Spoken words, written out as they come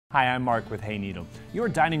Hi, I'm Mark with Hayneedle. Your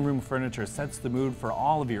dining room furniture sets the mood for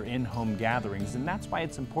all of your in-home gatherings, and that's why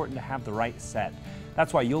it's important to have the right set.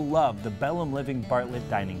 That's why you'll love the Belham Living Bartlett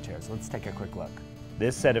dining chairs. Let's take a quick look.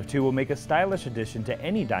 This set of two will make a stylish addition to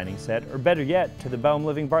any dining set, or better yet, to the Belham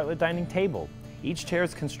Living Bartlett dining table. Each chair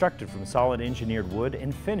is constructed from solid engineered wood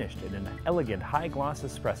and finished in an elegant high-gloss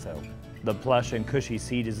espresso. The plush and cushy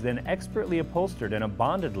seat is then expertly upholstered in a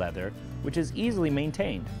bonded leather, which is easily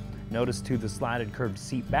maintained. Notice too the slatted curved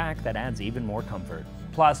seat back that adds even more comfort.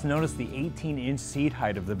 Plus, notice the 18-inch seat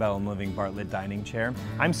height of the Belham Living Bartlett dining chair.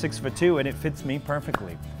 I'm 6'2" and it fits me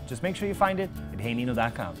perfectly. Just make sure you find it at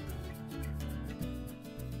hayneedle.com.